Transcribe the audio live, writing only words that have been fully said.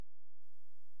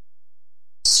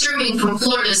Streaming from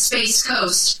Florida's Space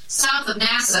Coast, south of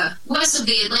NASA, west of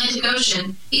the Atlantic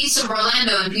Ocean, east of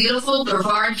Orlando and beautiful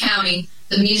Brevard County,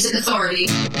 the Music Authority.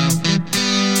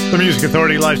 The Music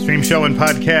Authority live stream show and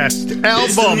podcast.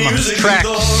 Album tracks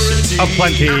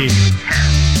aplenty.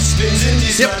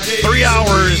 Yep, 3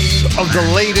 hours of the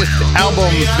latest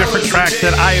albums, different tracks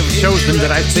that I have chosen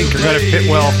that I think are going to fit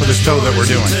well for the show that we're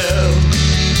doing.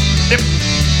 Yep,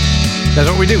 that's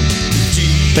what we do.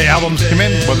 The albums come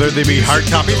in, whether they be hard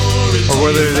copies or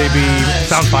whether they be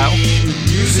sound files.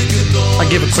 I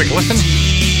give a quick listen.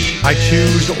 I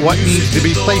choose what needs to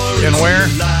be placed and where,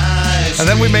 and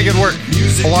then we make it work,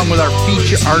 along with our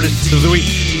feature artists of the week.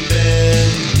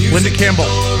 Linda Campbell,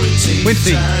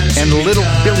 Quincy, and Little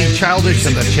Billy Childish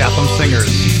and the Chatham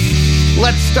Singers.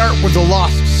 Let's start with the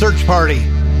Lost Search Party.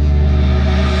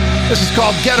 This is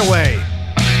called Getaway.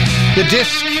 The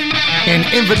disc and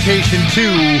invitation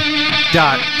to ... I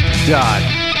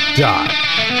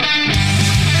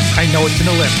know it's an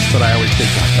ellipse, but I always say ...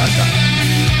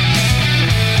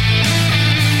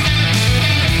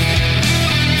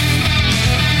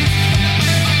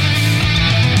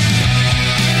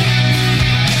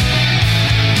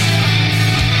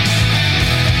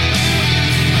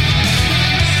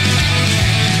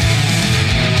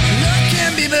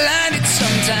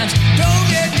 Sometimes, don't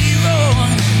get me wrong.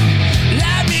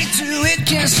 Lie me to it,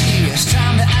 can't see it's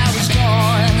time that I was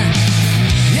gone.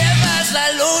 Never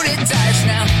like loaded dice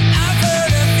now. I've heard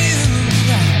of you.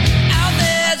 Out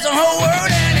there's the whole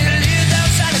world and it lives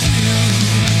outside of you.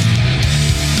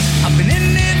 I've been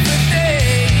in it for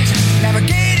days,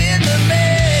 navigating the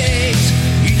maze.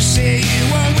 You say you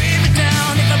won't weigh me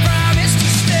down if I promise to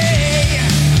stay.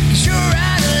 'Cause you're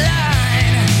out of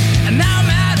line and I'm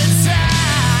out of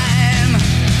time.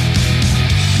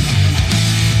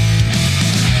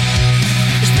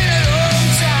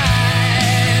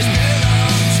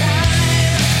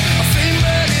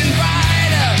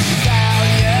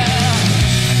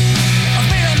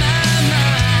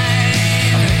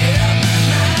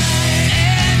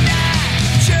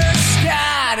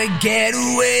 Get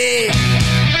away.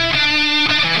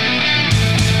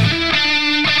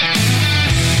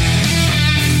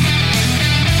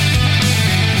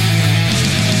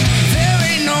 There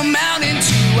ain't no mountain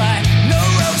too high, no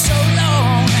road so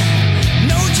long,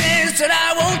 no chance that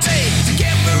I won't take to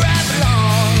get where I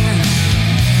belong.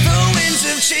 The winds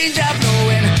of change are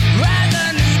blowing, rise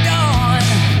a new dawn,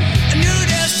 a new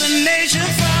destination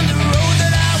from the road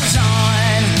that I was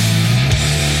on.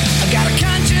 I got a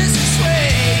conscience that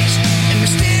sways in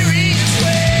mysterious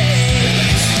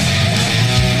ways.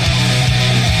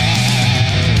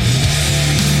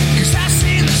 'Cause I've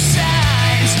seen the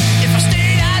signs. If I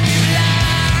stay, I'd be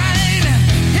blind.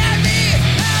 Had me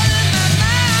out of my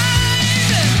mind.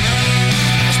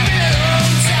 It's been a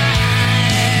long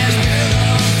time. It's been a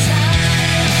long time.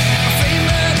 My flame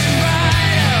burning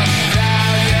brighter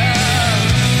without you.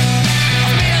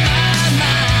 I've made up my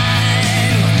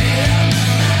mind. I've made up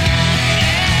my mind.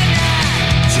 And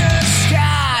I just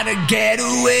gotta get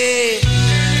away.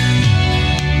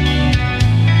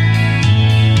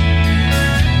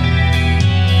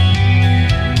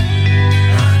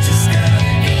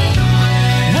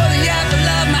 Well, the apple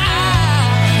of my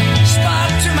eye,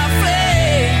 spark to my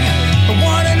flame, the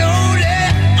one and only,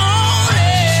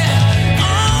 only,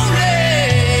 only.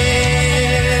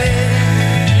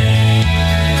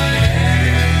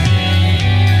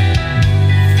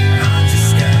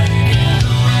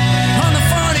 On the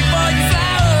phone for your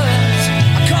flowers,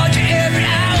 I called you in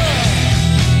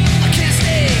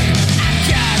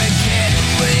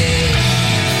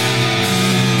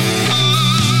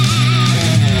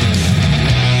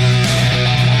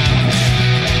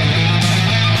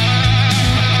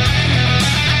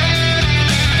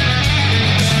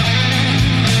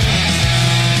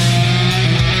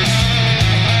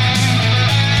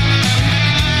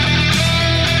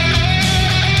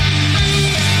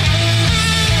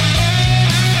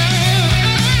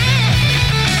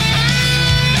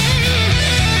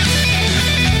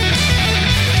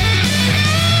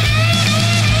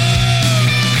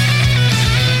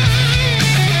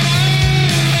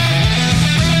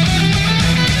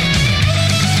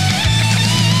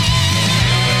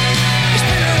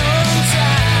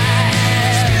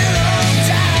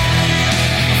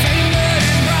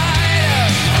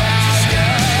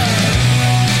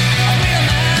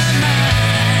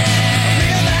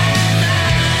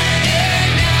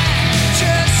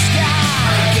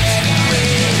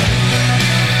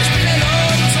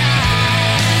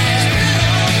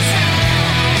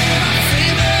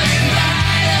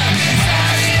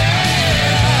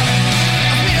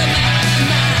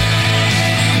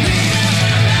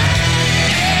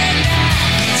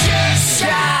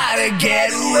to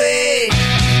get away.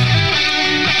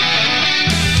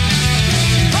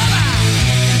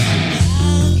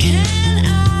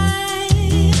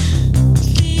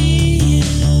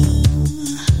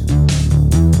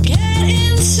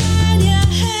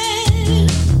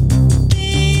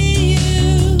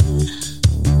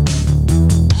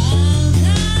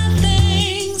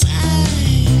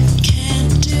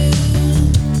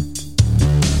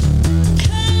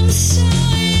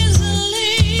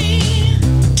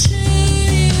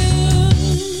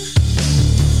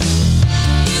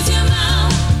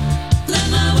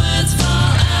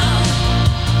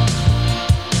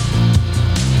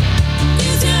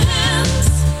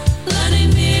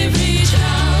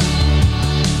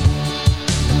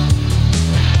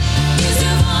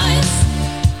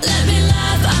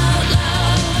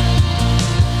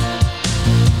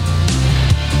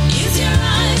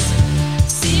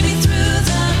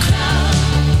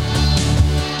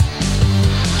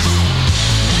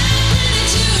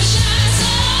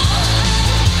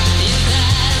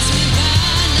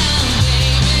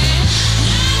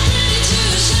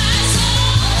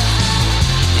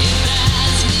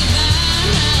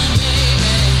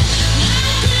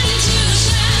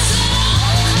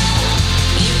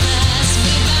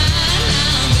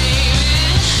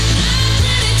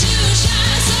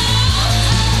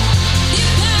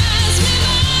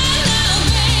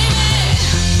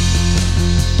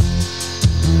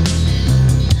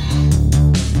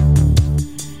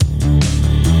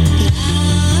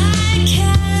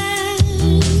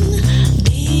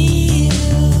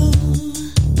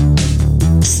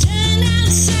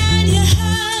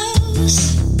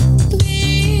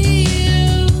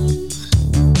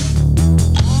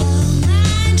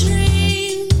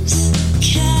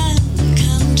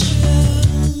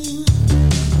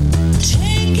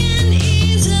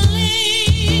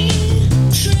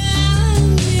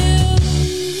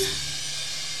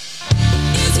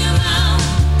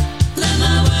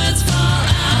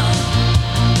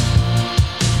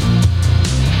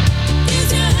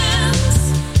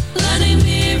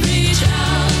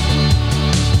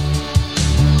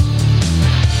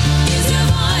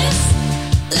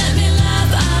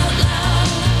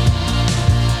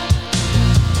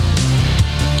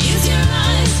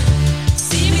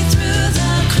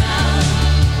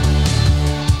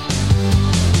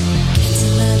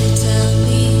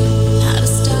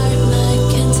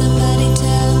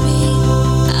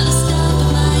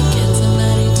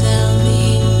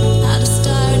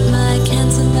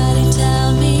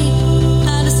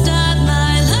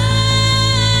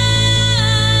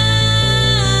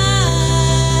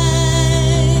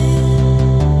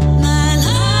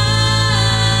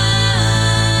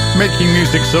 Making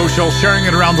music social, sharing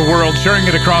it around the world, sharing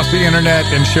it across the internet,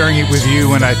 and sharing it with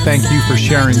you, and I thank you for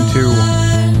sharing too.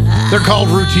 They're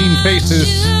called Routine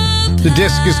Faces. The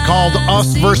disc is called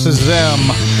Us Versus Them.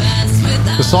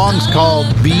 The song's called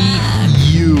Be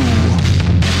You.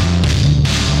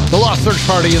 The Lost Search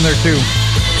Party in there too.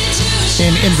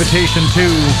 In Invitation 2,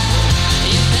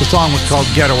 the song was called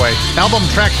Getaway. Album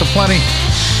tracks aplenty,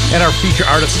 and our feature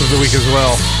artist of the week as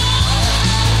well.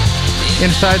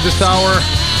 Inside this hour,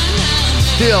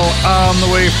 still on the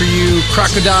way for you,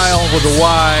 Crocodile with a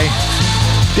Y,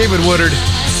 David Woodard,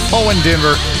 Owen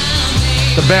Denver,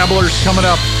 the Babblers coming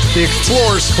up, the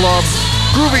Explorers Club,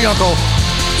 Groovy Uncle,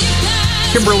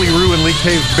 Kimberly Rue and Lee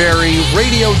Cave Berry,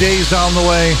 Radio Days on the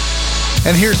way,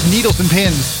 and here's Needles and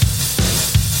Pins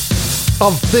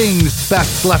of Things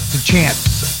Best Left to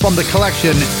Chance from the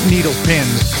collection Needles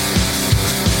Pins.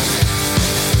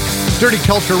 Dirty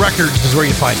Culture Records is where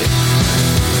you find it.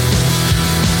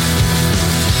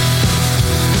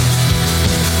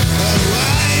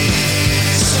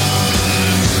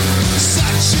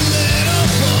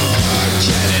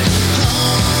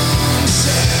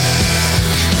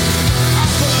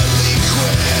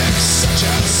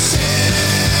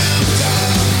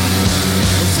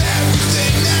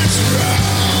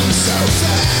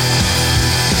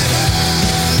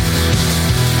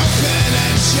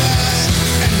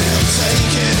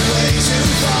 Take it way too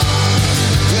far.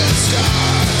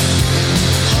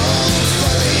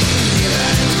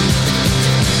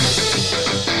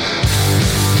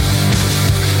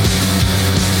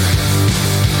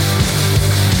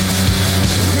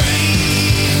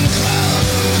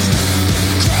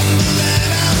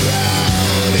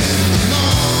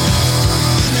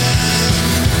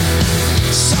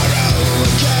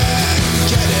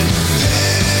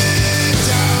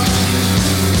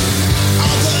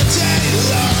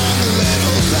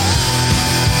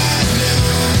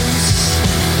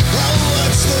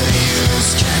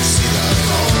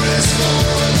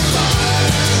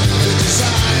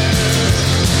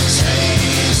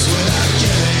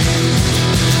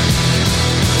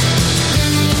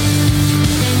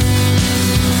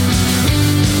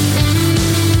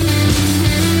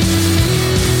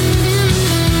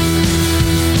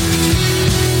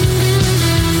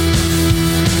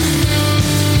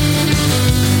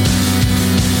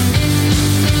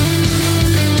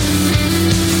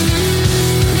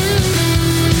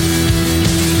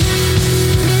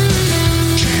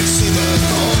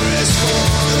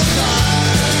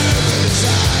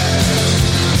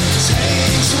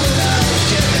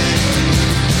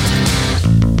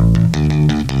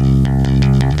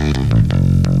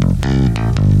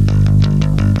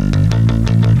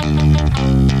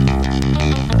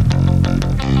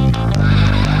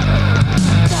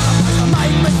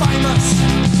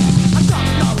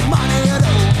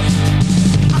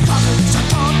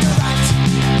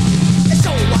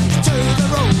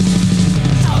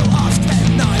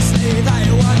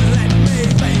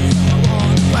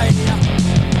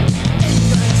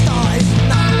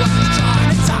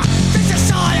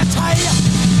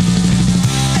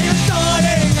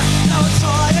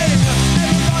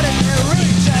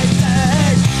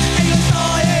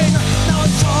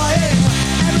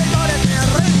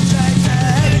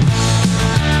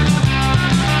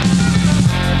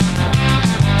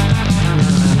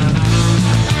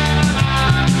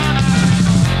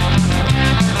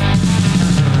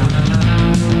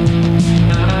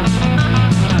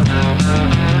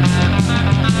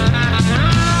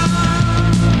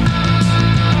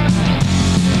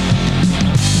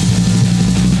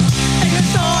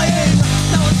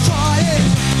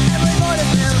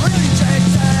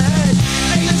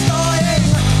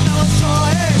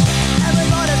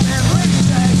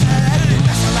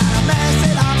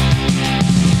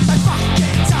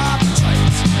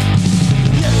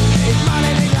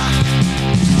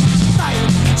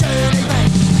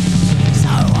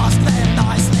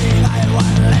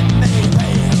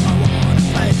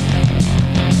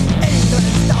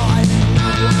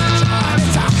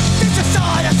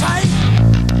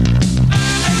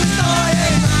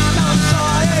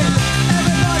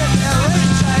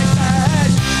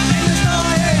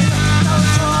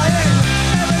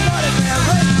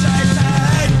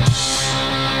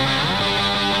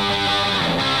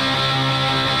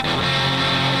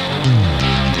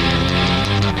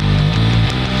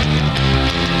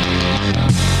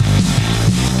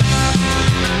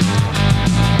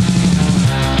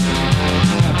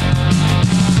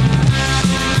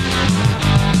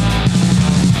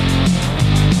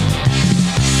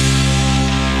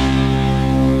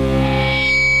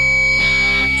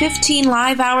 15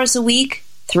 live hours a week,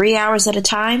 3 hours at a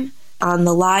time, on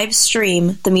the live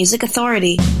stream, The Music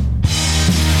Authority.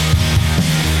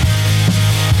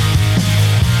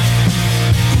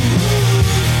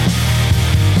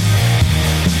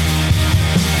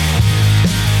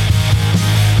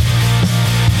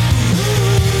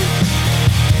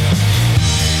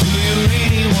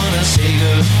 Say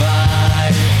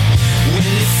goodbye. Will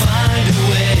you find a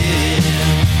way?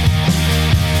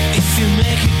 If you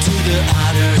make it to the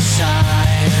other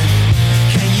side,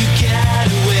 can you get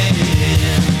away?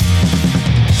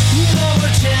 No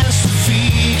more chance to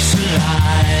fix our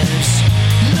lives,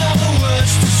 no more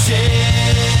words to say.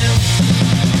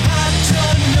 I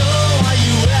don't know why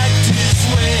you act this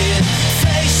way.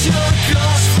 Face your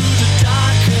cause through the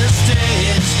darkest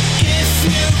days. If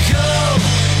you go,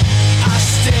 I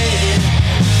stay.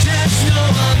 There's no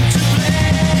one to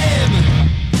blame.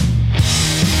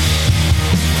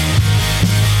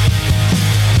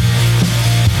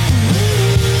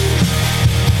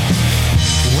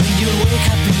 When you wake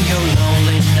up in your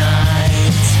lonely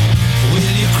night,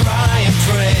 will you cry and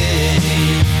pray?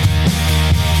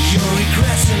 Your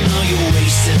regrets and all your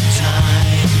wasted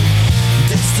time,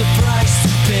 that's the price to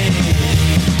pay.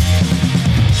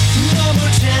 No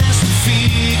more chance to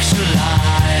fix your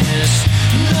lies,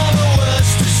 no more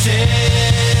words to say.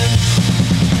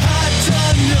 I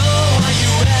don't know why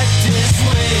you act this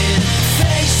way.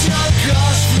 Face your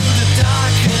cause through the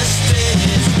darkest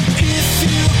days. If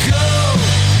you go,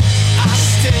 I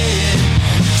stay.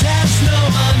 There's no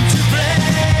one to blame.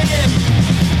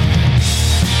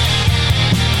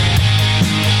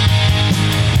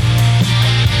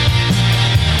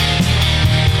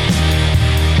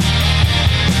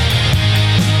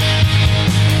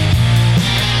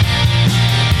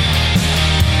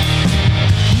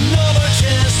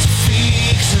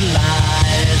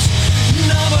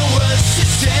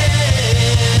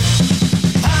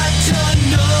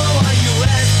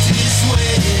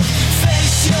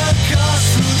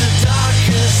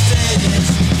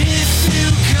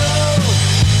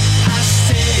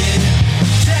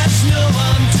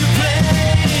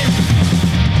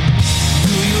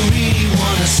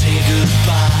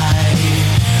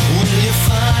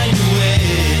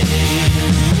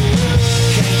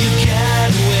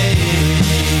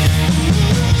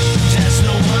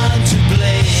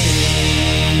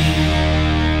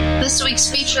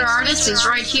 Is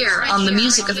right here on The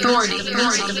Music Authority. The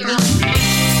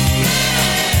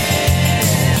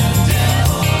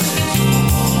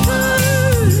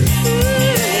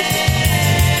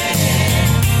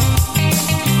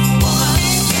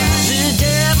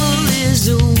devil is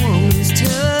a woman's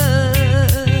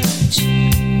touch.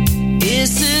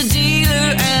 It's the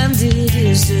dealer and it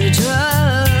is the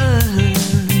drug.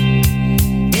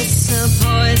 It's a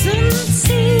poison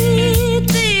seed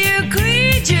the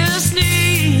egregious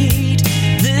need.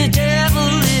 The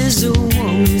devil is a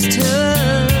woman's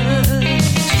touch.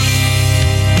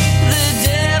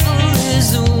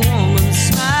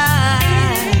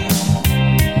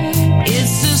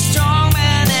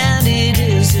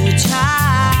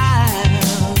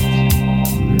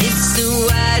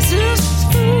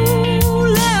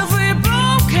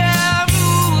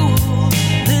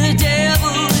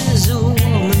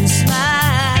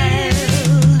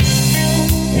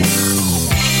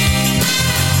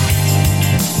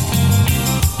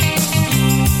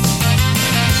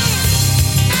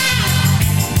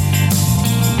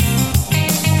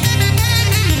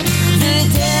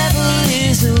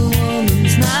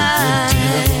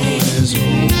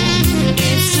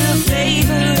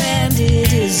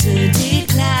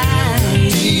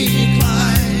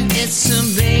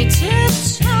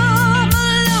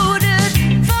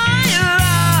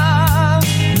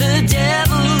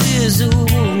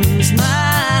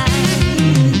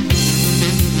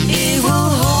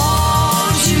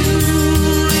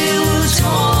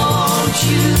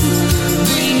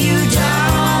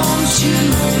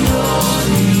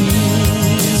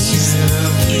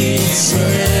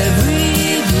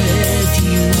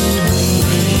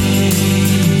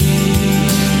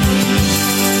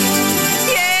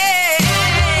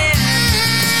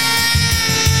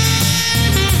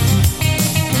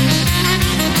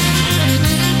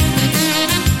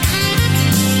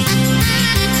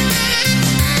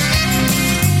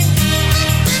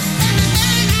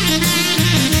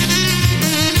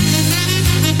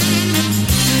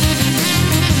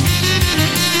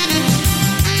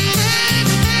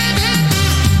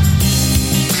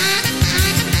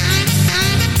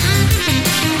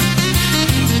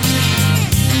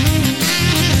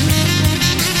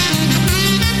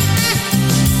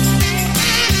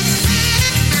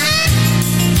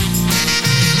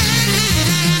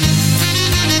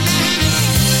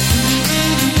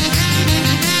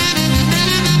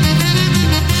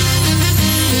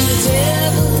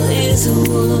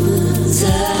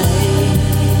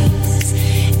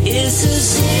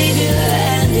 savior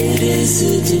and it is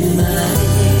a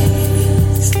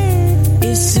demise.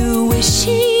 It's a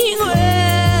wishing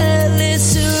well,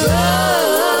 it's a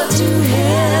road to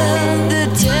hell. The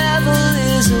devil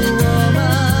is a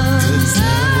woman.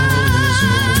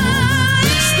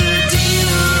 It's the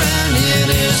dealer and it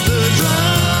is the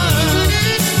drug.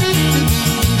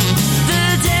 The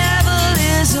devil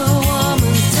is a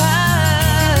woman's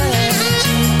touch.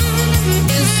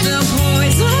 It's the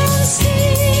poison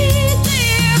seed, the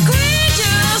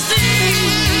egregious thing.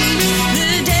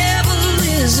 The devil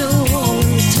is a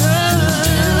woman's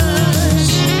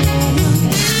touch.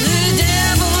 The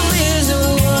devil is a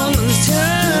woman's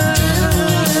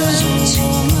touch.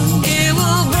 It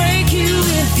will break you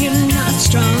if you're not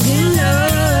strong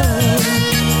enough.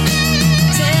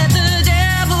 Said the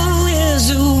devil is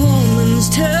a woman's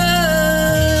touch.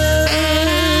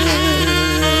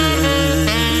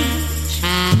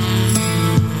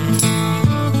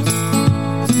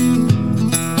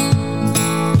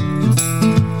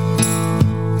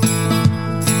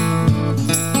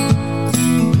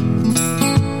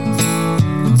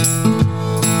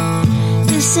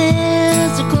 This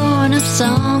is a grown-up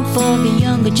song for the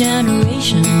younger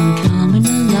generation coming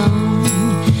along.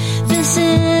 This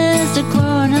is a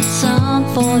grown-up song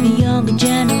for the younger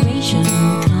generation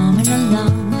coming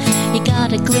along. You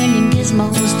got a grillion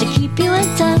gizmos to keep you in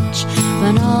touch,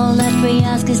 when all that we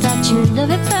ask is that you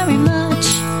love it very much.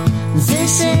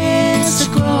 This is a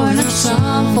grown-up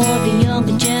song for the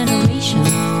younger generation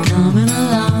coming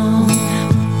along.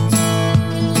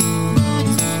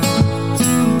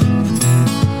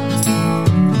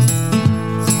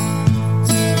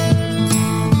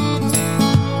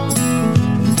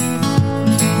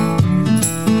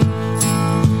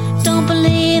 Don't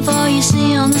believe all you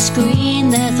see on the screen.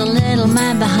 There's a little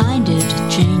man behind it,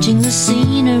 changing the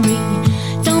scenery.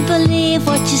 Don't believe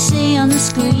what you see on the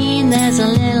screen. There's a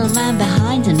little man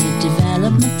behind in a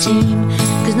development team.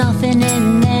 'Cause nothing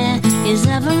in there is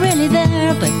ever really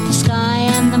there but the sky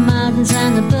and the mountains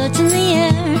and the birds in the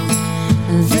air.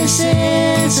 This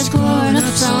is a grown-up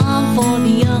song for the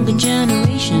younger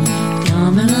generation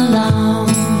coming along.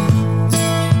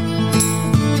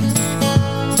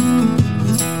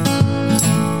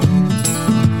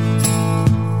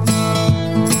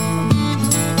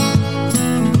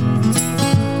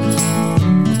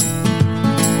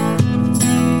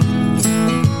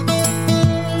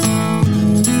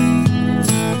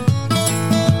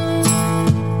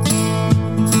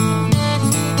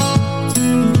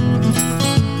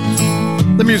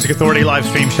 The Music Authority live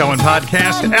stream show and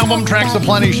podcast, Album Tracks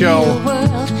Aplenty show.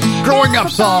 Growing Up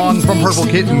song from Purple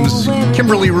Kittens,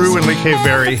 Kimberly Rue and Lee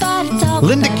Caveberry.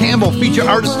 Linda Campbell, feature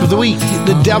artist of the week.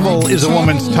 The Devil is a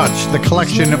Woman's Touch, the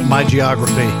collection My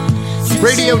Geography.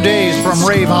 Radio Days from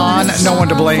Rave On, No One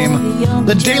to Blame.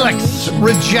 The Daleks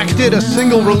rejected a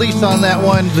single release on that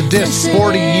one. The disc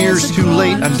 40 years too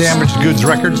late on Damaged Goods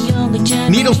Records.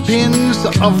 Needles Pins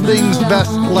of Things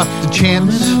Best Left to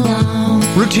Chance.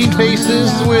 Routine Faces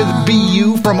with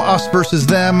BU from Us Versus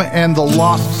Them, and the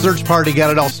Lost Search Party got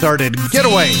it all started.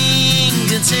 Getaway.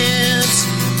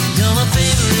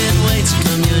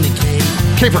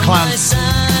 K for Clowns.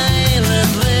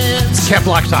 Cap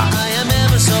Locks On. I am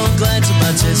ever so glad to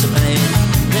participate.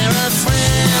 There are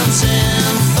friends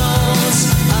and foes.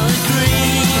 I'll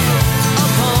agree,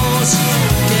 oppose.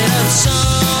 Get up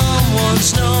someone's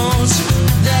nose.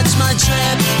 That's my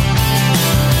trap.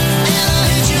 And I'll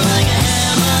hit you like a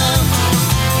hammer.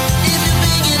 If you're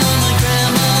banging on my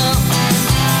grammar,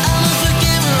 I'm a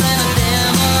forgiver and a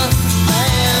damner. I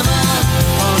am a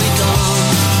holy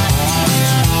gone.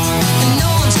 And no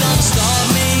one's gonna stop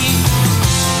me.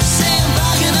 Say I'm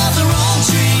barking up the wrong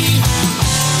tree.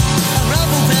 I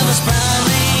ruffle feathers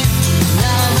proudly.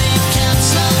 Now they can't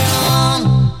slow on.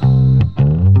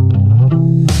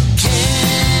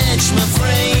 Catch my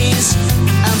phrase.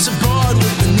 I'm so bored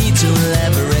with the need to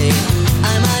elaborate. I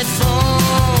might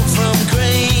fall from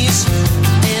grace,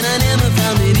 and I never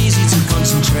found it easy to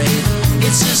concentrate.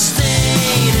 It's a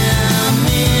state I'm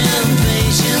in,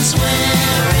 patience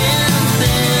wearing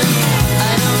thin.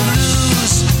 I don't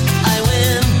lose, I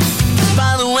win.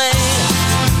 By the way,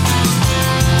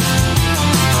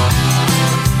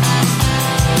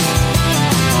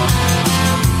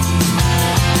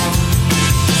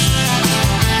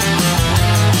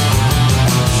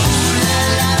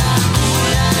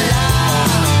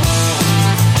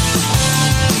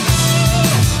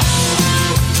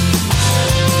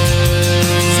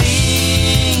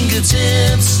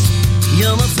 fingertips,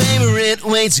 you're my favorite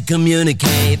way to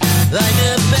communicate. Like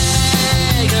a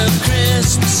bag of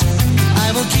crisps,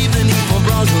 I will keep the need for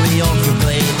broccoli off your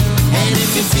plate. And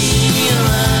if you feel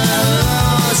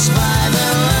lost by the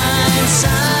lines I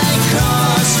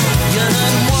cross, you're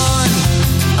not one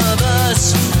of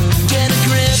us. Get a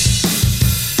grip.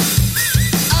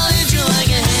 I'll hit you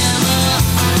like a hammer.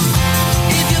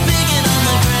 If you're picking on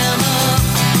my grammar,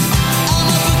 I'm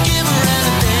a forgiver and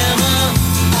a dammer.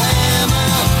 I am a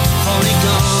holy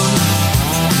gone,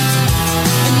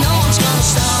 and no one's gonna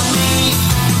stop me.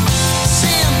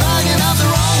 Say I'm barking up the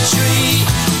wrong tree.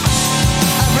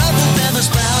 I'm ruffle feathers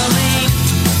proudly.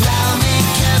 Loud me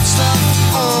can't stop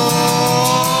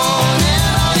on,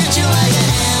 and I'll hit you like a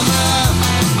hammer.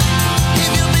 If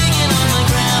you're picking on my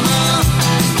grammar,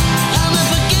 I'm a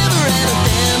forgiver and a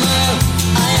dammer.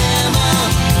 I am a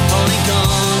holy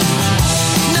gone.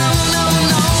 No, no,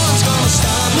 no one's gonna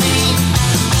stop me.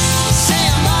 Say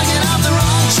I'm barking up the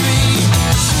wrong tree.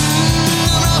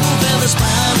 I'm ruffle feathers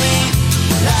proudly.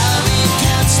 Loud me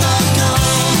can't stop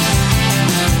gone.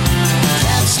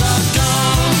 Can't stop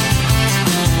gone.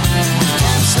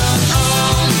 Can't stop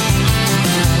on.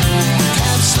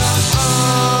 Can't stop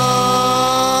on.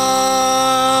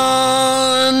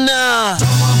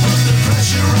 Someone put the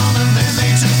pressure on and then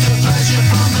they took the pleasure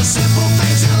from the simple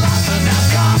things in life and now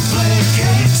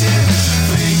complicated.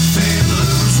 Think thin,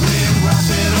 lose wind, wrap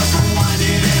it up and wind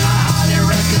it in. I highly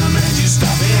recommend you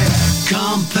stop it.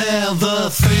 Compare the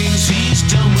things he's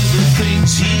done with the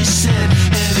things he said,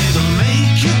 and it'll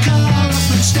make you call up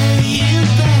and stay in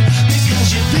bed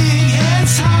because your big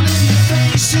head's hot and your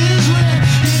face is red.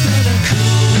 You better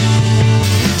cool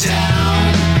it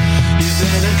down. You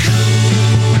better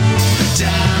cool it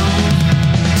down.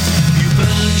 You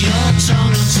burned your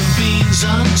tongue on some beans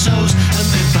on toast and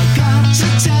then forgot to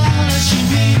tell her she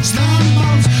means the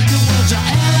most. Your words are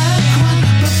eloquent,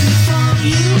 but before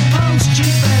you post,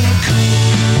 you better cool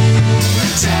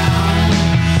it down.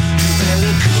 You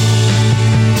better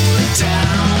cool it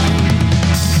down.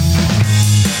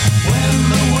 When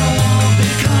the world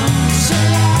becomes a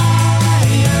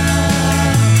liar,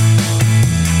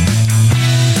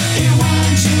 it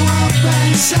winds you up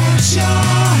and sets your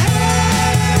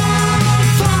head on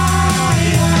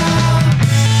fire.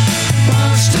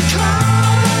 Burst a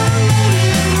cloud and let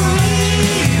it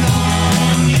rain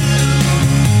on you.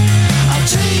 I'll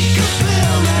take a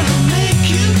pill that'll make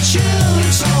you chill.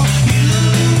 It's all you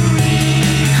require.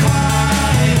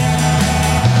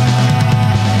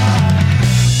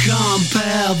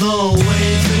 Compare the way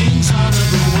things are to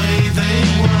the way they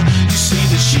were. You see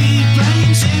that she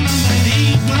blames him and then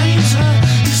he blames her.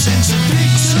 Your sense of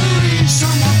victory is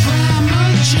somewhat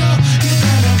premature. You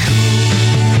better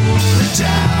cool it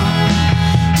down.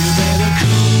 You better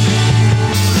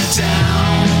cool it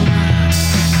down.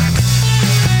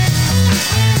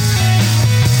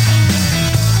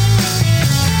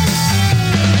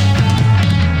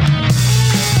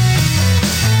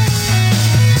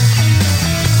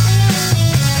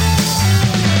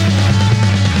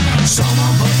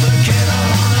 Someone put the kettle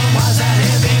on and was that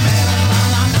heavy metal on.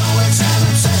 I know it's an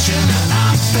obsession and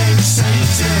I'm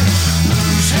fixated.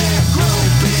 Lose hair, grow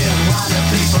beard. Why do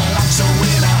people like so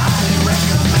weird? I highly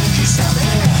recommend you stop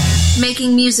here.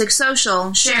 Making music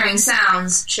social, sharing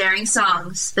sounds, sharing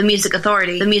songs. The Music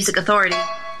Authority. The Music Authority.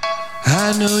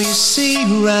 I know you see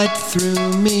right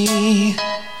through me.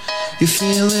 You're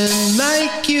feeling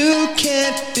like you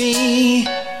can't be.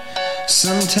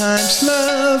 Sometimes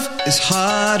love is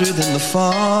harder than the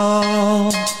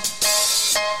fall.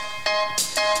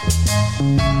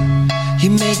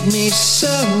 You make me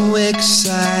so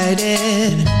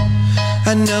excited.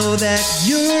 I know that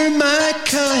you're my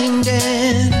kind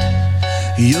and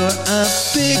you're a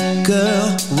big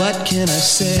girl. What can I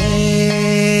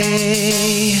say?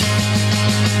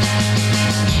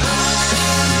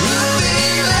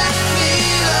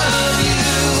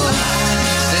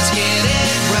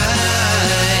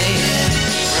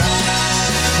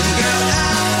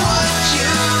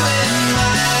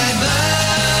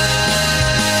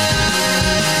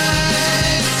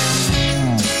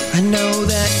 Know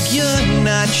that you're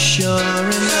not sure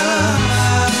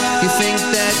enough. You think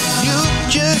that you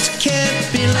just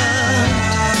can't be loved,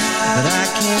 but I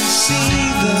can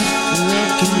see the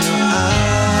look in your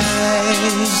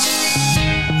eyes.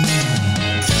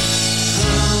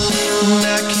 And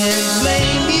I can't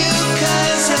blame you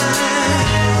 'cause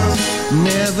I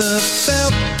never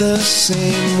felt the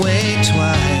same way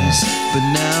twice, but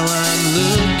now I'm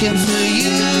looking for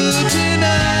you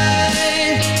tonight.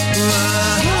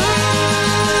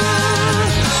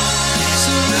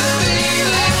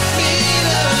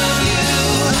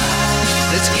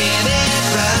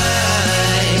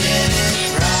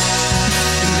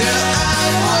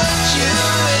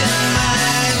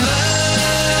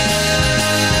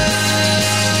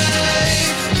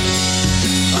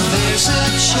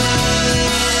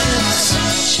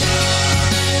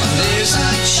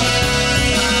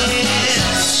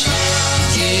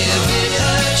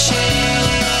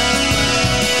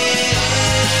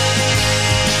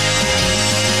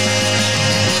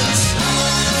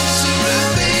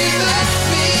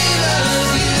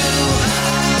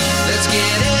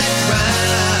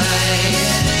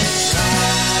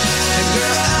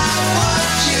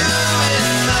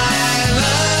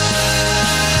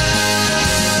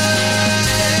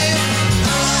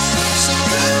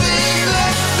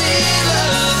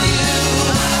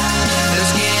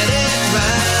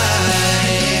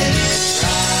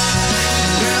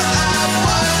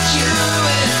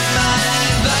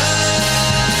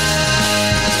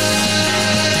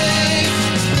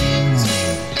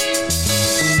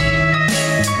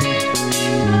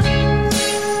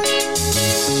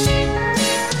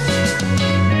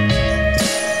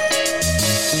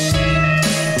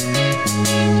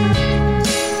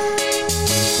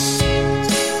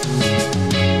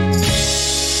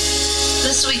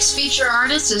 feature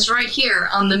artist is right here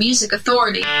on The Music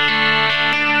Authority.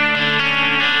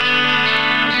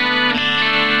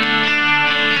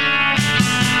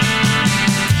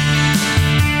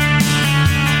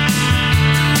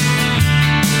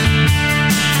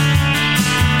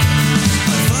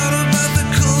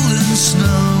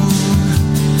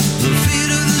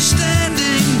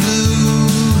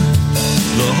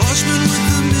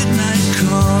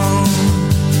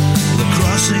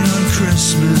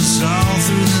 Christmas all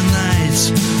through the night,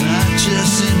 not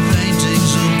just in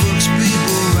paintings or books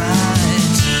people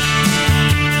write.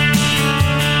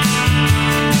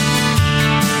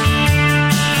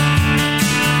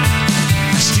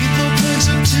 A steeple points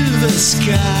up to the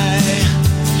sky,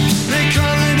 they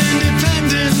call it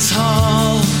Independence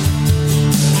Hall.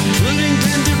 Putting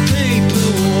pen to paper,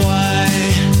 why?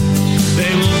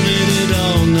 They wanted it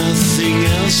all, nothing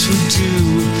else would do.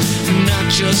 Not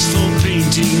just for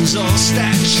paintings or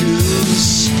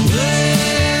statues.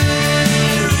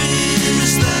 Where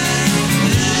is that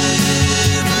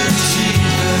liberty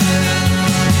bell?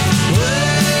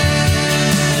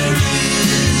 Where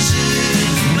is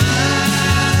it now?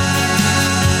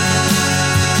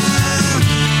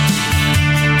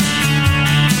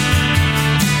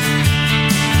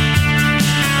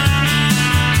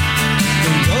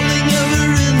 They're rolling over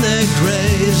in their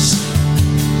graves,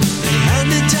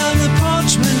 handed down the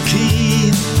parchment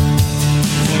key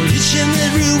for each and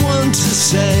every one to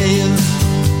save.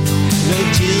 No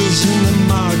deals in the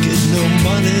market, no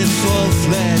money for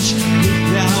flesh. Look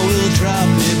now, we'll drop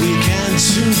it, we can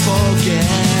soon forget.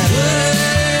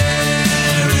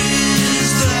 Where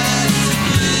is that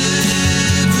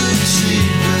liberty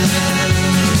bell?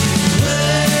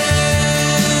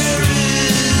 Where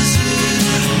is it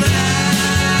now?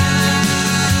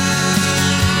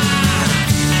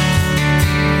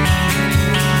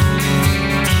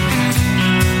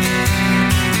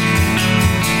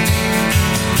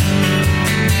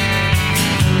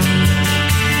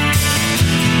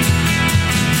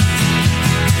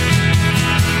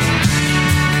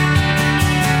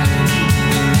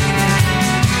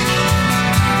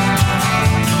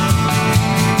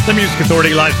 The Music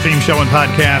Authority live stream show and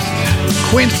podcast.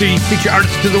 Quincy, feature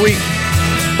artist of the week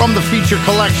from the feature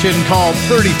collection called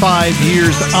 35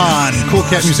 Years On,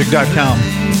 coolcatmusic.com.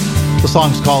 The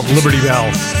song's called Liberty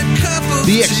Bell.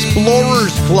 The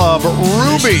Explorers Club,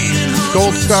 Ruby,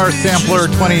 Gold Star Sampler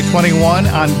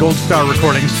 2021 on Gold Star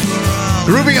Recordings.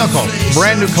 Groovy Uncle,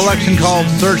 brand new collection called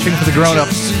Searching for the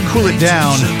Grown-Ups, Cool It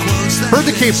Down. Heard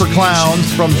the Caper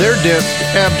Clowns from their disc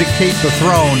Abdicate the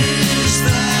Throne.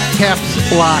 Caps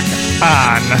Lock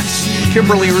On.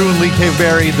 Kimberly Rue and Lee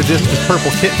Caveberry, the disc is Purple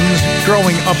Kittens,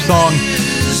 Growing Up Song,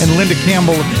 and Linda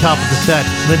Campbell at the top of the set,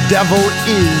 The Devil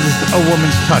Is a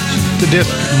Woman's Touch, the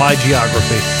disc My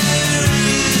Geography.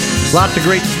 Lots of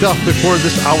great stuff before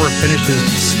this hour finishes.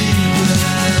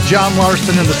 John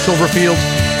Larson and the Silverfields,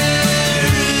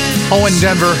 Owen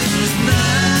Denver,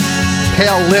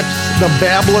 Pale Lips, the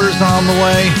Babblers on the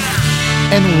way,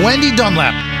 and Wendy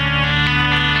Dunlap.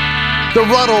 The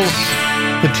Ruddles,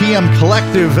 the TM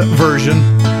Collective version,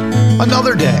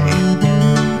 Another Day,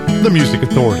 The Music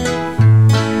Authority.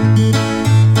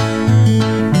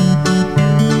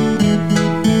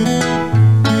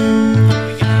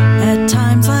 At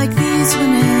times like these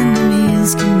when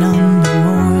enemies can number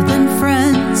more than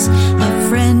friends, a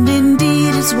friend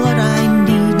indeed is what I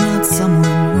need, not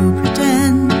someone who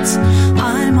pretends.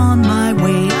 I'm on my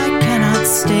way, I cannot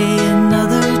stay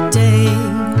another day.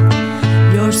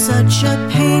 You're such a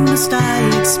pain, must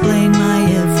I explain my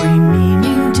every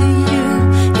meaning to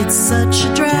you? It's such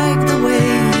a drag the way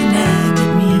you nag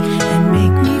at me and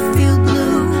make me feel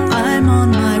blue. I'm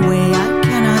on my way, I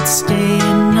cannot stay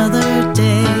another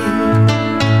day.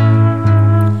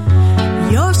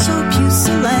 You're so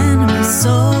pusillanimous,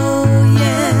 oh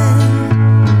yeah.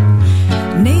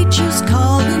 Nature's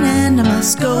calling and I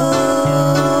must go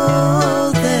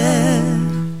there.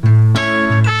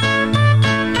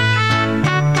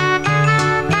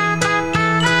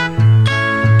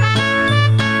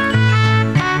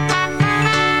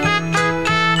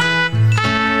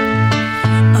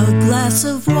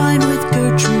 Of wine with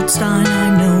Gertrude Stein I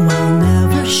know I'll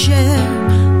never share,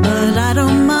 but I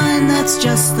don't mind, that's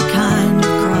just the kind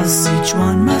of cross each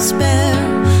one must bear.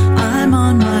 I'm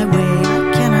on my way,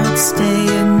 I cannot stay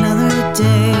another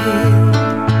day.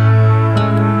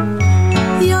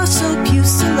 You're so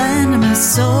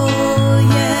pusillanimous, oh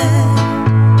yeah.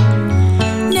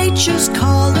 Nature's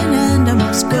calling and I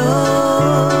must go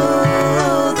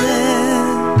there.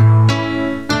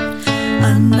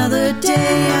 Another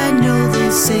day, I know they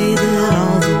say that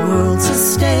all the world's a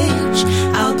stage.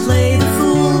 I'll play the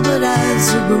fool, but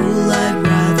as a rule I'd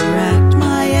rather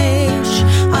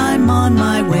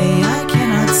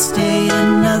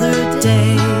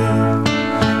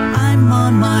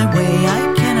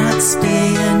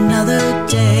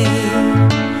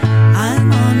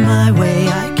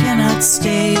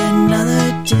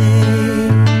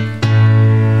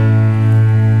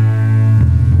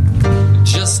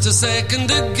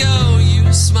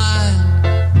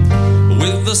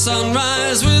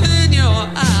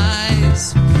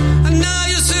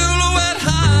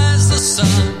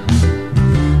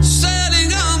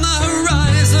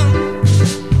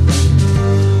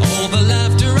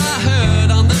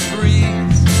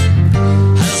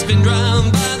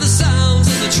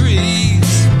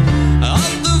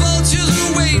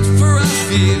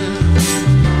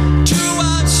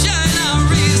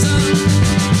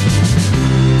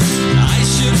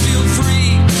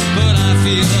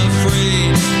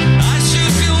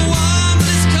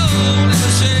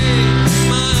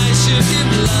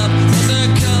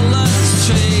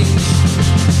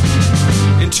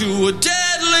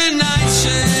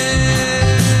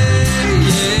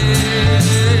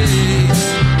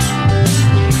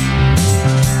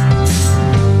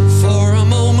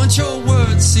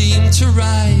to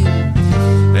write,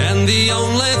 and the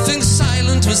only thing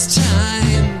silent was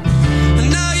time. And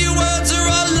now your words are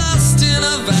all lost in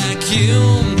a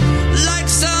vacuum, like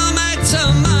some actor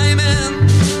miming.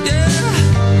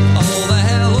 Yeah, all the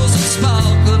halos had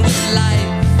sparkled with light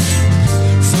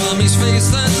from his face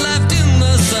that left in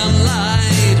the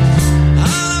sunlight.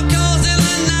 All calls in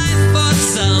the night for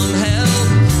some help,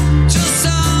 just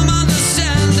some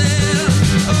understanding.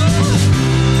 Oh,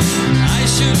 I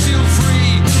should feel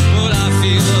free, but I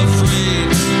feel afraid.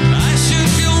 I should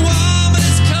feel warm, but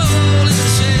it's cold in the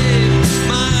shade.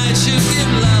 My eyes should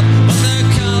give love, but their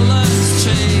colors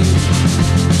change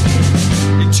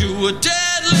into a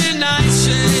deadly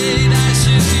nightshade. I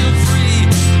should feel free,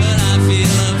 but I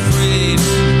feel afraid.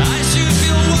 I should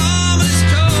feel warm, but it's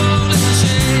cold in the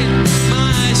shade. My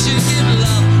eyes should give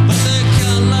love, but their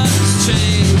colors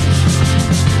change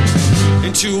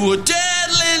into a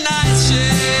deadly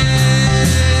nightshade.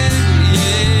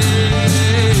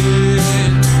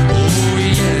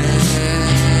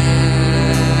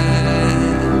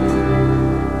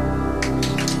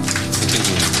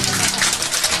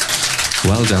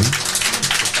 Well done.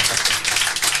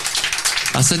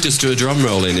 I said just do a drum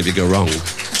roll in if you go wrong.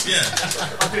 Yeah,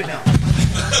 I'll do it now.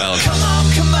 Well,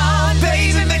 Come on,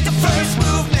 baby, make the first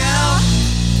move now.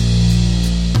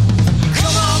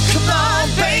 Come on,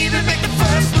 baby, make the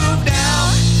first move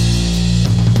now.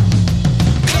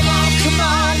 Come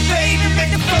on, baby,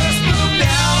 make the first move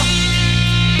now.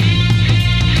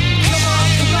 Come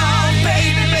on,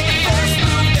 baby, make the first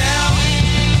move now.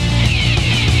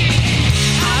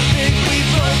 I think we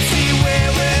both see where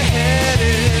we're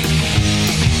headed.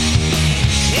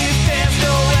 If there's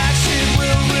no action,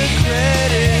 we'll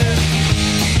regret it.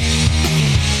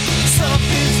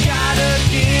 Something's gotta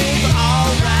give,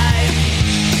 alright.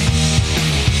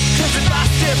 'Cause if I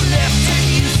step left and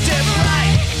you step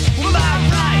right, well, my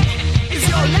right is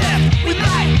your left. We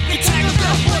might get tangled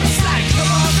up, what a sight.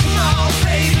 Come on,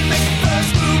 baby, make the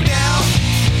first move now.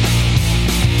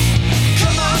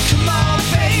 Come on,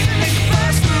 baby, make the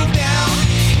first move now.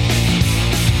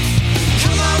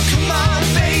 Come on,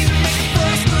 baby, make the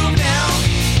first move now.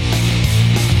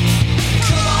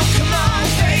 Come on,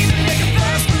 baby, make the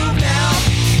first move now.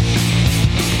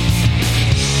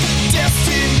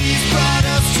 Destiny's brought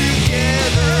us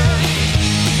together.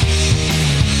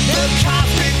 The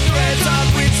cosmic threads on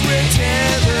which we're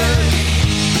tethered.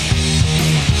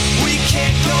 We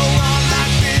can't go on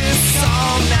like this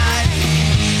all night.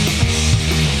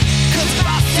 'Cause if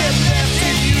I step left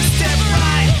and you step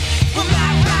right, well,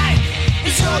 my right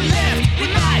is your left. We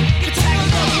might get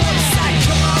tangled up, what a sight.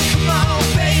 Come on,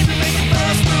 baby, make the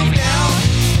first move now.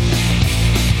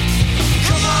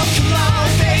 Come on,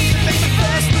 baby, make the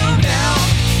first move now.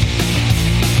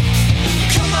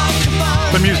 Come on,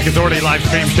 The Music Authority live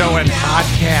stream show and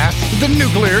podcast, The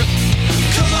Nuclears.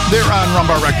 They're on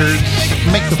Rumbar Records.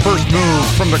 Make the first move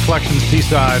from the collection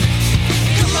Seaside.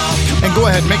 And go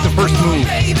ahead, make the first move.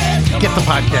 Get the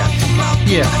podcast.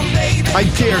 Yeah, I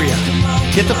dare you.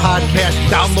 Get the podcast,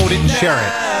 download it, and share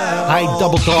it. I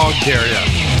double dog dare you.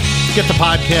 Get the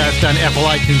podcast on Apple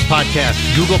iTunes Podcast,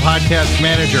 Google Podcast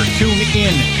Manager,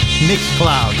 TuneIn,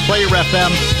 Mixcloud, Player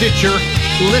FM, Stitcher,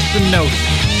 Listen Notes,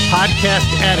 Podcast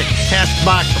Addict,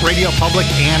 CastBox, Radio Public,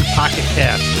 and Pocket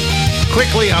Cast.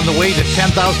 Quickly on the way to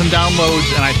 10,000 downloads,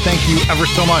 and I thank you ever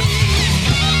so much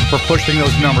for pushing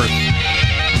those numbers.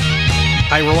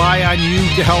 I rely on you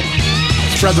to help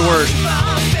spread the word.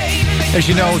 As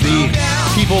you know, the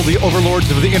people, the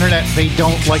overlords of the internet, they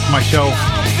don't like my show.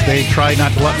 They try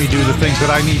not to let me do the things that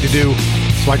I need to do,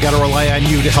 so I got to rely on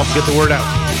you to help get the word out.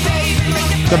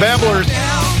 The Babblers,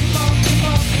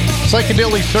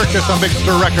 Psychedelic Circus on Big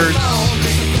Stir Records.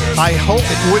 I hope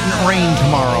it wouldn't rain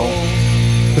tomorrow.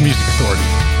 The Music Authority.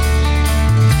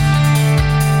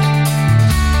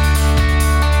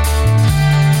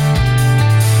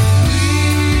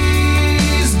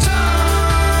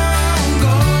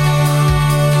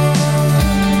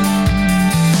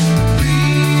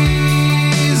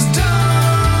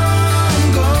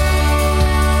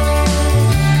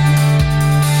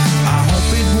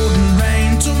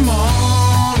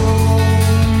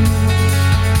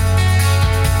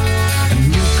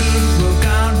 And you could work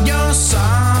out your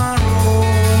sorrow.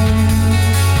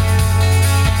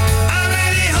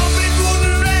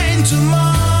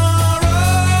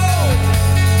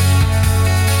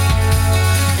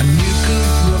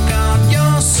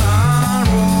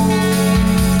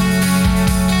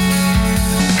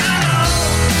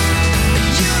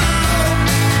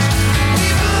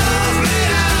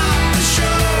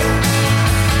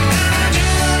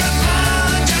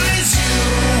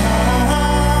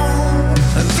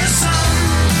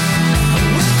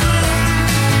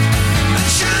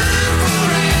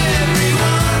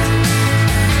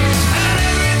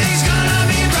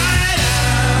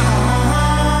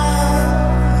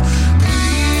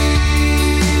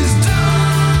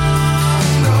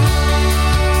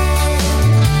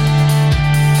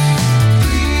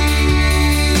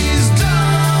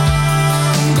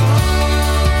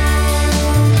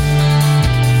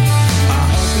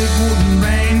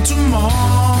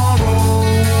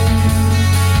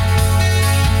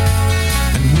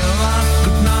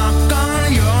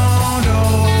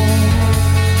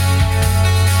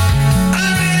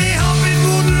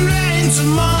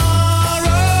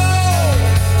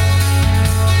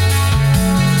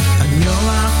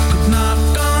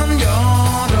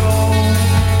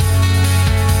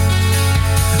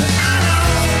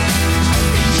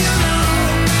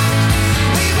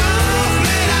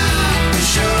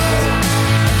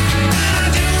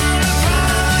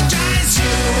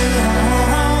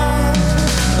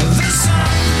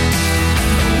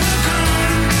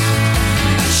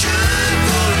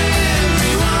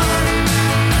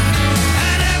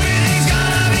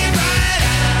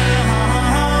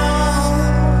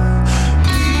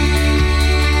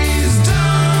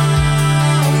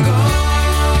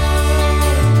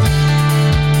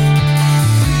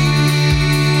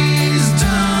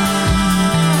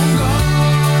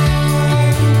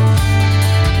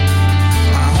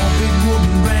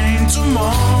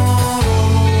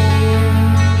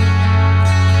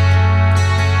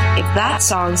 that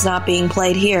song's not being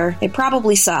played here. It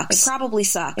probably sucks. It probably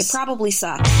sucks. It probably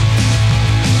sucks.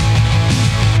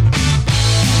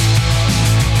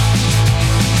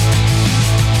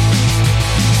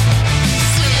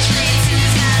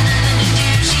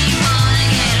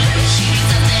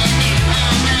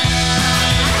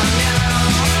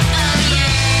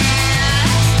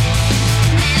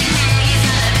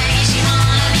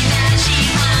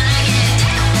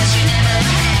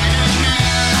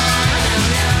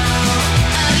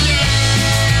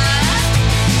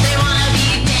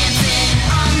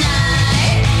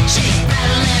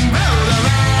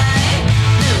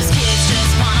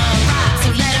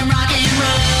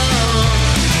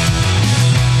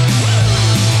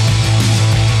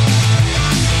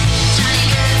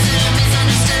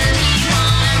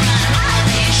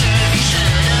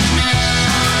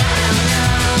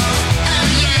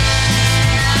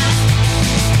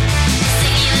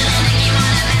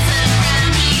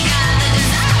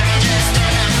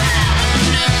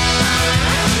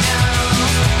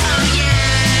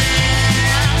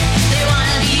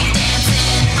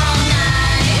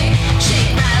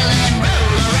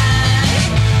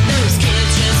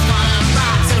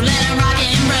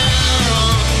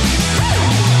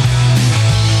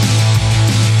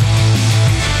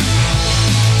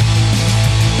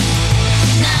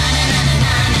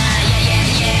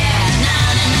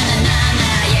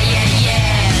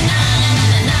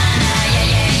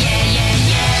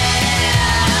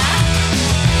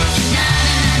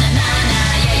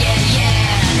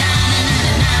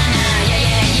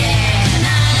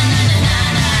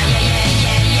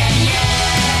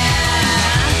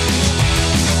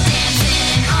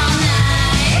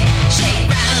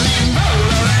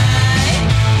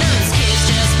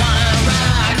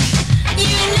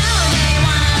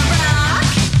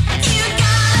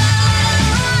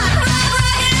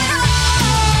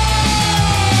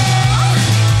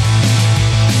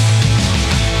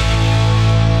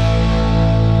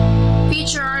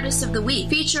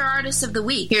 Of the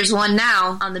week. Here's one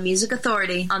now on the Music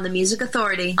Authority. On the Music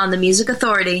Authority. On the Music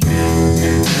Authority.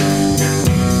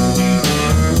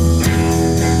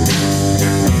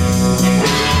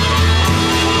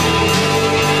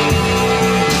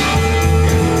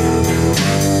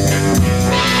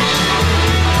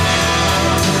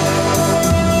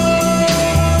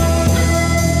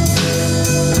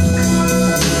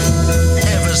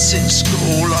 Ever since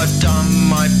school, I've done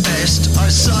my best. I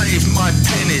saved my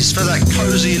pennies for that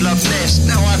cozy love nest.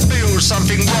 Now I feel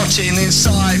something rotting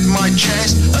inside my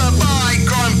chest. Have I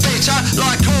grown bitter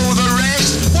like all the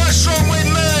rest? What's wrong with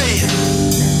me?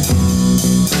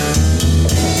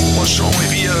 What's wrong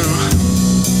with you?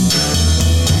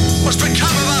 What's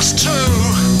become of us too?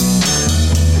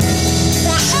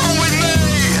 What's wrong with me?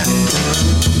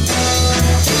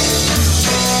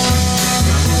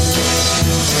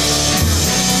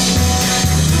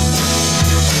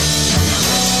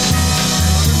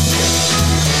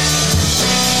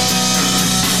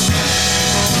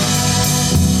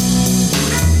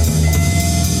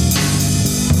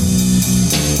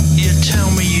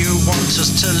 Want us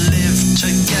to live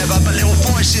together, but little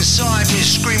voice inside me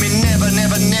is screaming never,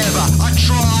 never, never. I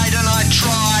tried and I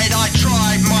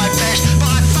tried my best, but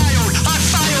I failed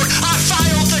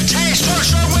the test.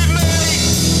 What's wrong with me?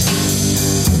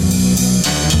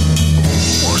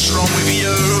 What's wrong with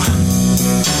you?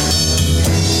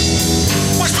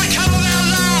 What's become of our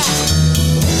love?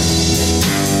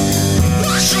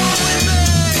 What's wrong with me?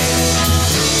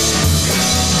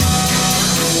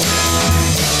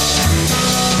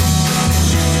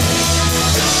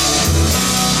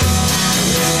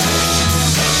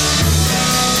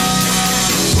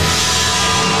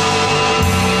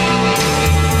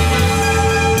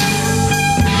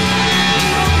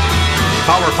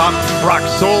 Power pop, rock,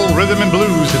 soul, rhythm, and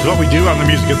blues is what we do on the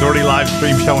Music Authority live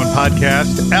stream show and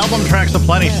podcast. Album Tracks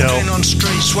Aplenty show.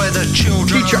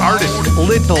 Feature artist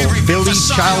Little Billy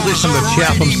Childish and the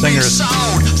Chatham Singers.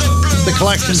 The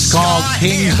collection's called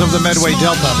Kings of the Medway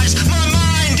Delta.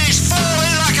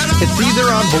 It's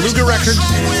either on Beluga Records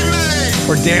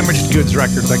or Damaged Goods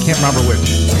Records. I can't remember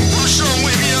which.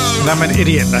 And I'm an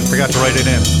idiot. I forgot to write it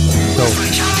in. So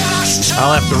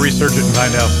I'll have to research it and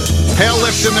find out. Pale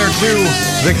Lips in there too.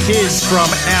 The Kids from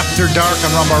After Dark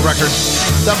on Rumbar Records.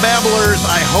 The Babblers,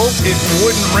 I Hope It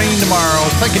Wouldn't Rain Tomorrow.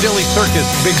 Psychedelic Circus,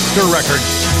 Big Stir Records.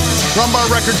 Rumbar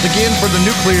Records again for the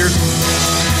Nuclears.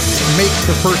 Make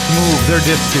the First Move, their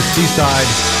disc is Seaside.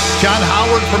 John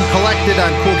Howard from Collected on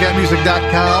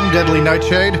CoolCatMusic.com. Deadly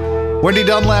Nightshade. Wendy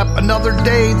Dunlap, Another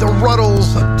Day. The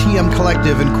Ruddles, TM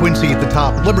Collective, and Quincy at the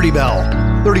top. Liberty Bell,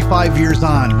 35 years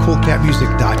on,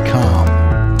 CoolCatMusic.com.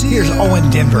 Here's Owen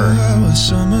Denver. How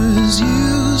summers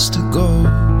used to go.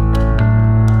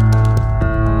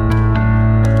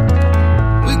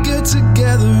 We get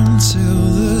together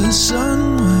until the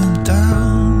sun went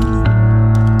down.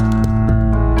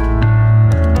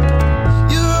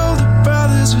 Your older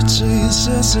brothers would chase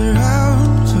us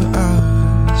around for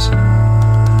hours.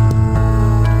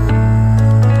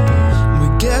 We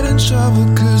get in trouble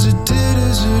 'cause it did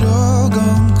as it all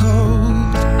gone cold.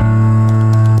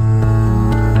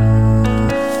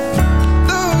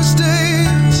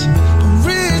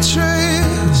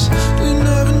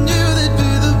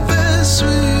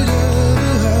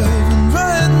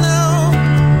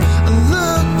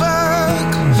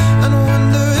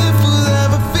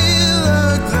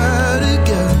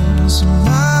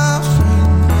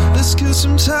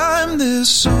 Sometime this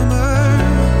summer.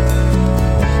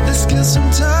 Let's get some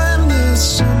time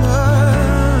this summer.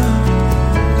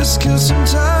 Let's get some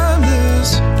time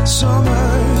this summer.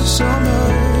 Summer,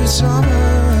 summer,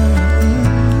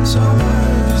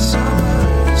 summer,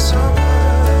 summer,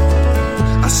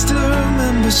 summer. I still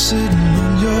remember sitting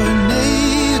on your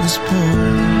neighbor's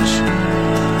porch,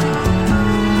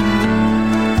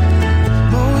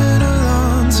 mowing a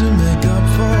lawn to make up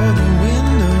for the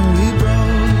window we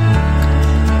broke.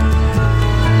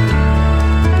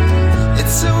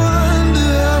 It's a wonder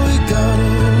how we got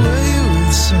away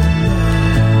with so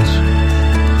much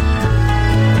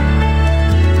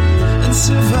and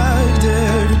survived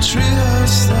every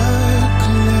treehouse that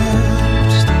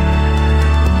collapsed.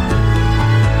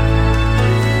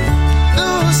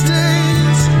 Those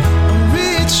days I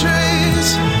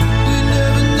retrace. We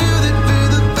never knew they'd be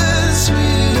the best we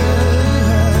ever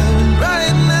had. And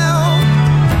right now,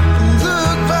 I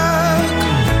look back,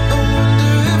 I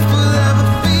wonder if we'll ever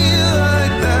feel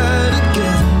like that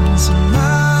again. So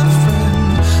my friend,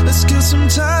 let's get some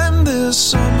time this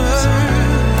summer.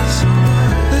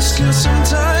 Let's get some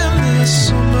time this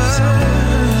summer.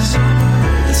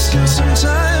 Let's get some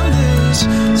time this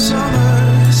summer.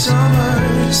 Summer, summer,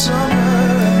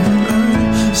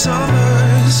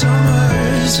 summer,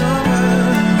 summer, summer.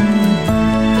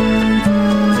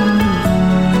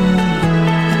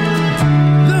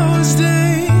 Those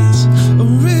days I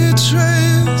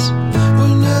retrace. We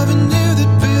never knew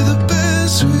they'd be the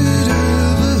best we'd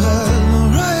ever had.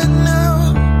 Right now,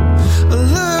 I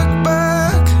look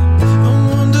back, I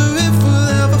wonder if we'll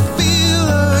ever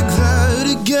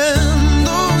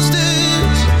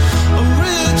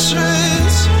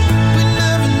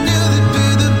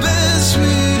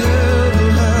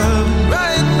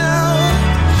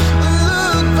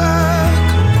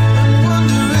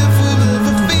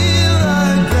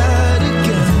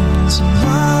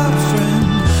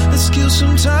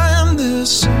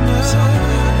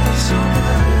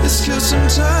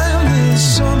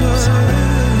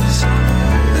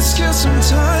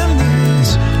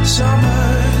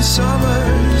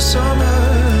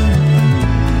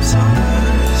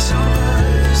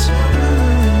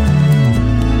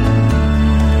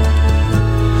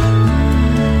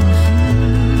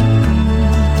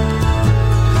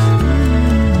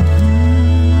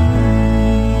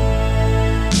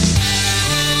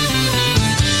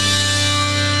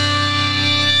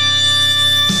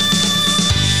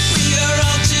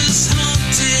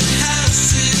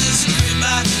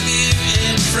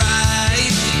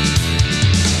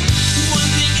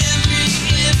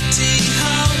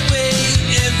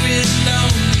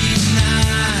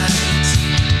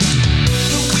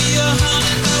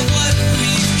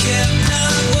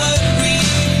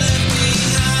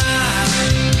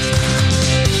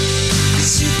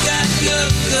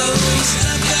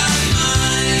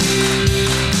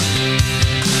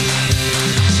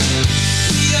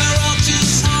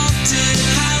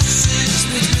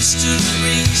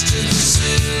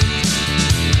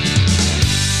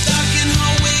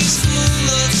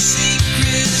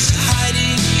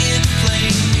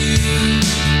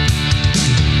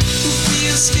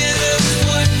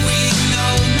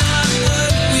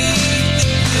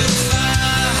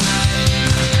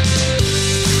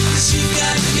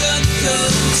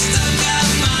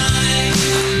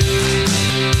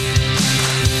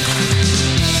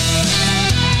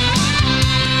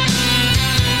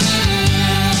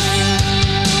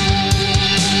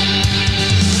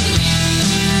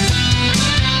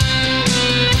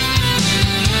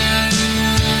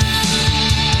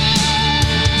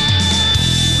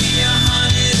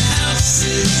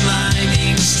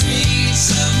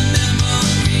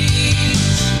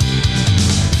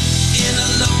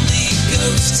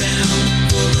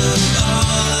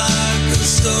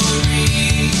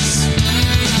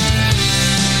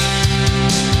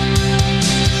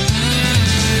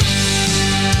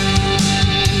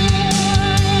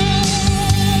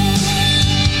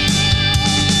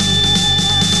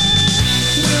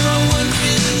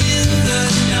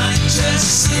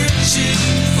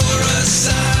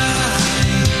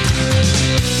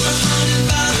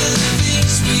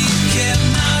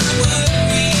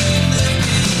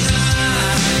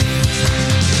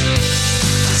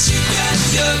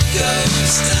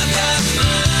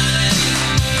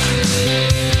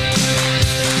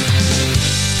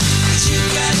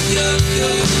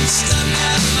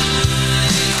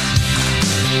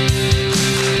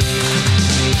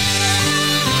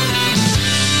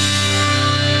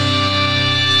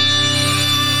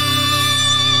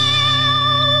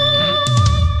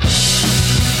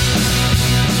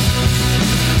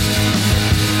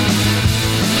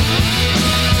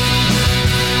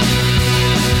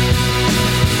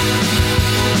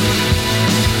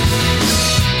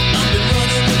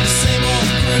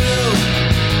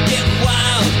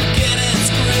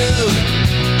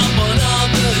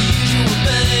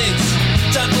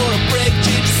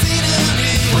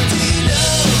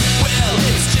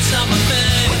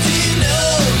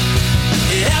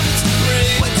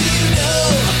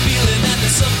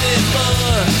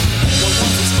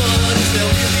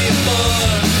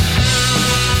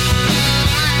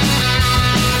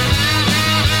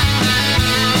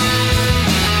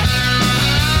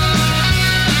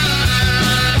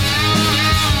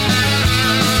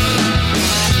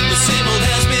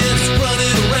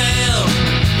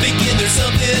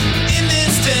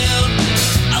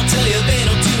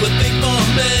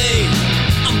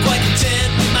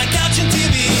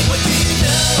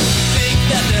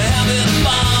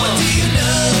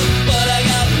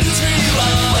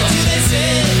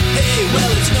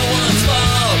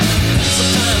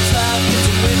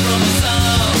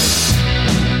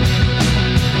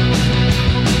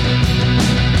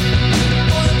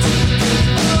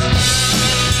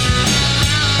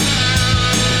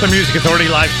The Music Authority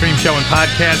live stream show and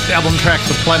podcast, Album Tracks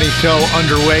Aplenty show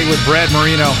underway with Brad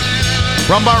Marino.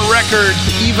 Rumbar Records,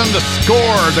 Even the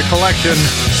Score, the collection.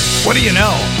 What do you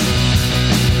know?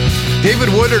 David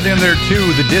Woodard in there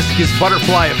too. The disc is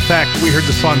Butterfly Effect. We heard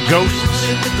the song Ghosts.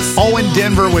 Owen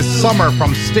Denver with Summer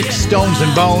from Sticks, Stones,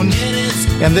 and Bones.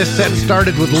 And this set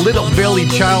started with Little Billy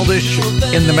Childish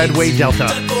in the Medway Delta.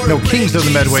 No, Kings of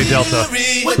the Medway Delta.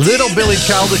 Little Billy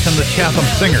Childish and the Chatham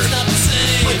Singers.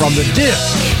 From the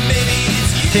disc,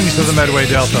 Kings of the Medway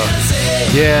Delta.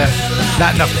 Yeah,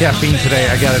 not enough caffeine today,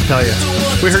 I gotta tell you.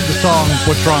 We heard the song,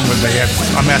 What's Wrong With Me?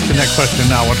 I'm asking that question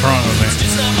now, what's wrong with me?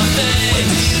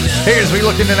 Hey, as we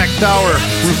look into next hour,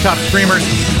 Rooftop Screamers,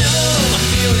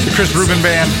 the Chris Rubin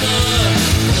Band,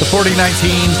 the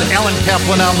 4019s, Alan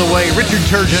Kaplan on the way, Richard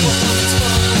Turgeon.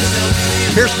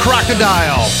 Here's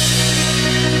Crocodile.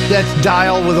 That's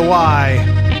Dial with a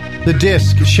Y. The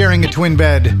disc, sharing a twin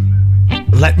bed.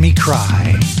 Let Me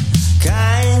Cry.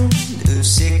 Kind of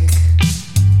sick,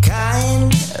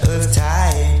 kind of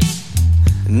tired.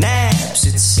 Naps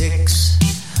at 6,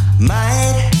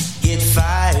 might get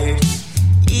fired.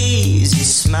 Easy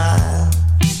smile,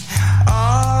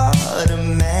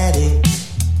 automatic.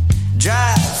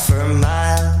 Drive for a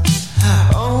mile,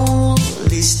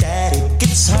 only static.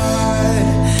 It's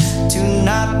hard to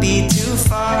not be too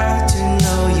far to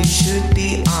know you should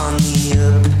be on the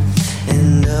up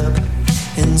and up.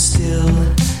 And still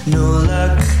no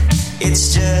luck,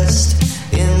 it's just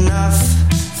enough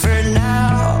for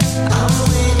now. I'm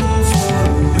waiting for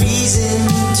a reason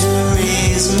to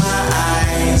raise my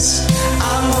eyes.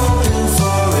 I'm hoping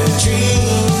for a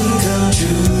dream come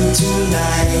true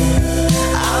tonight.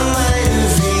 I might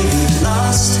have really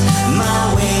lost my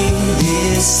way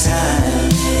this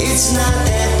time. It's not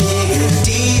that big a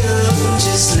deal,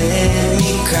 just let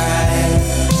me cry.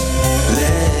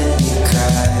 Let me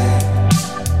cry.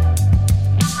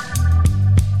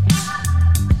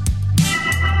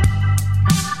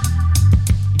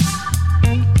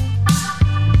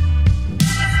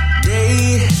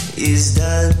 Is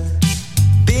done,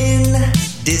 been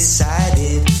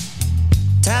decided.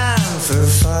 Time for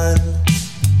fun,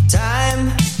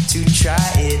 time to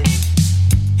try it.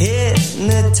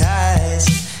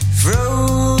 Hypnotized,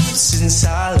 frozen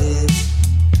solid.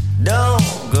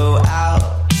 Don't go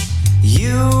out,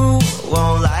 you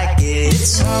won't like it.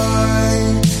 It's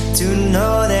hard to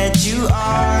know that you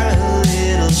are a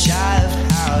little shy of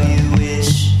how you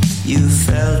wish you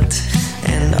felt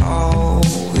and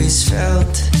always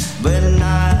felt. But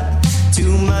not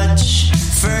too much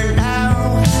for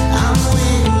now. I'm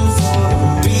waiting for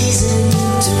a reason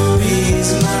to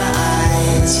raise my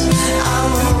eyes.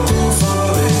 I'm hoping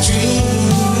for a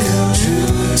dream come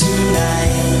true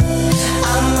tonight.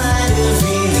 I might have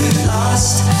really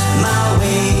lost my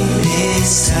way this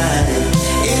time.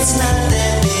 It's not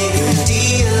that big a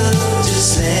deal,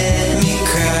 just let me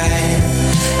cry.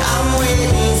 I'm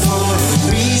waiting for a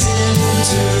reason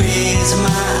to raise my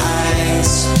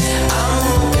eyes. I'm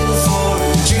hoping for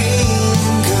a dream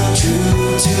come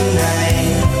true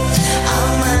tonight. I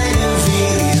might have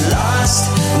really lost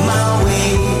my way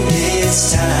this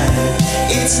time.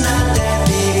 It's not that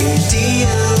big a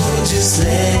deal, just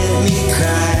let me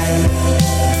cry.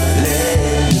 Let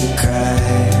me cry.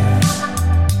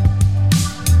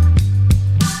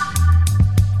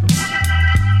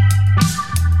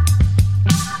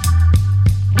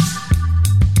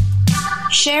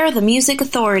 Share the Music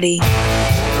Authority.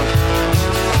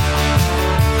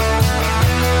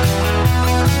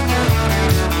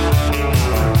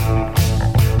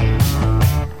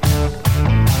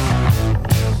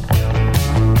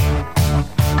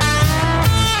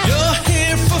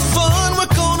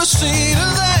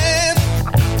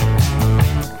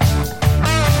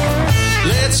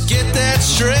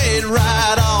 Straight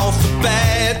right off the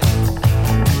bat.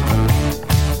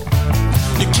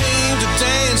 You came to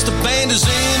dance, the band is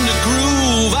in the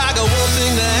groove. I got one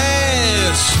thing to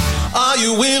ask, are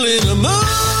you willing to move?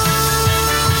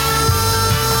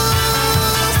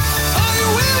 Are you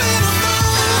willing to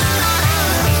move?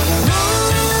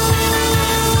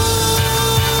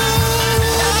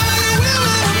 Are you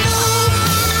willing to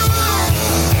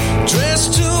move?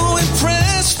 Dressed to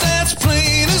impress, that's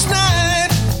plain as night.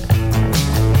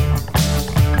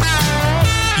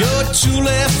 Your 2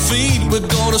 left feet, we're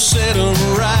gonna set them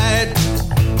right.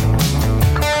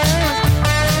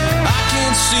 I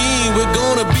can see we're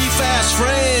gonna be fast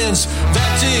friends.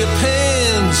 That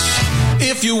depends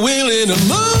if you're willing to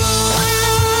move.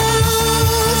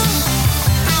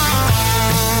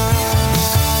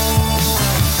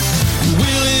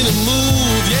 Willing to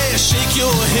move, yeah, shake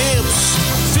your hips.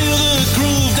 Feel the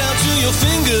groove down to your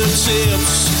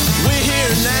fingertips. We're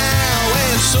here now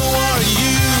and so are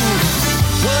you.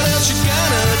 What else you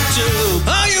gonna do?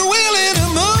 Are you willing to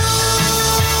move?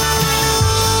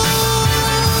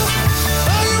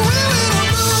 Are you willing to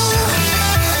move?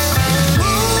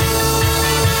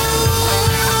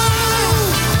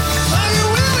 Are you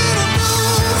willing to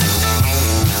move?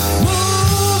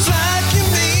 Move like you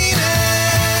mean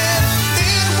it.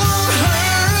 It won't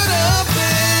hurt a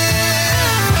bit.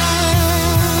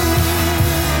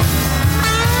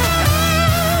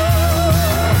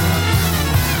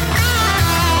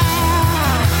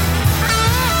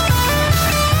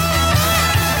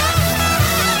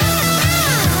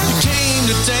 You came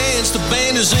to dance, the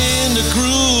band is in the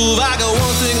groove. I got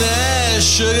one thing to ask,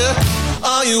 sugar.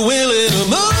 Are you willing to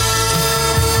move?